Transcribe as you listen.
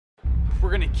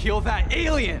we're gonna kill that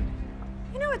alien!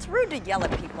 You know, it's rude to yell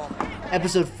at people.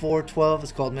 Episode 412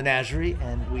 is called Menagerie,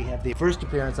 and we have the first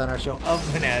appearance on our show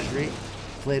of Menagerie,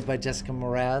 played by Jessica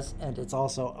Mraz, and it's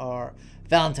also our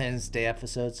Valentine's Day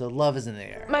episode, so love is in the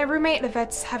air. My roommate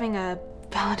Yvette's having a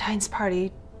Valentine's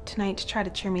party tonight to try to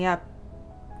cheer me up.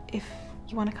 If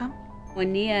you want to come?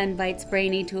 When Nia invites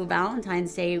Brainy to a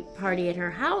Valentine's Day party at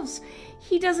her house,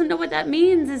 he doesn't know what that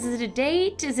means. Is it a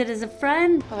date? Is it as a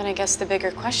friend? Well, then I guess the bigger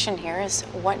question here is,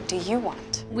 what do you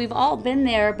want? We've all been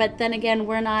there, but then again,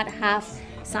 we're not half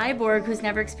cyborg who's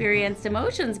never experienced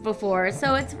emotions before,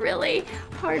 so it's really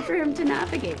hard for him to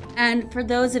navigate. And for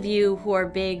those of you who are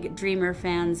big Dreamer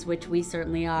fans, which we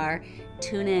certainly are,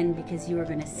 tune in because you are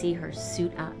going to see her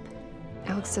suit up.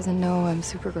 Alex doesn't know I'm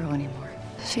Supergirl anymore.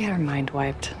 She had her mind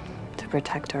wiped to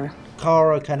protect her.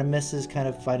 Kara kind of misses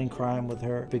fighting crime with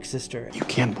her big sister. You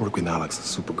can't work with Alex as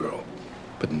Supergirl,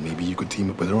 but maybe you could team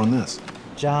up with her on this.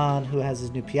 John, who has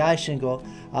his new PI shingle,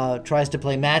 tries to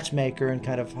play matchmaker and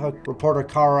kind of hook reporter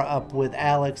Kara up with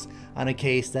Alex on a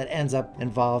case that ends up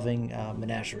involving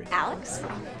Menagerie. Alex?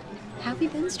 How have you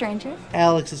been, stranger?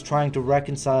 Alex is trying to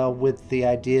reconcile with the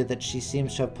idea that she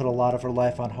seems to have put a lot of her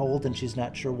life on hold and she's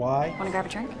not sure why. Want to grab a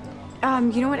drink?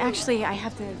 You know what, actually, I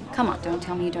have to... Come on, don't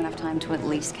tell me you don't have time to at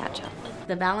least catch up.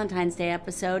 The Valentine's Day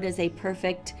episode is a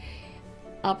perfect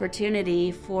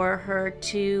opportunity for her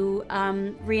to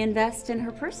reinvest in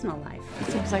her personal life.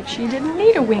 Seems like she didn't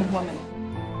need a wing woman.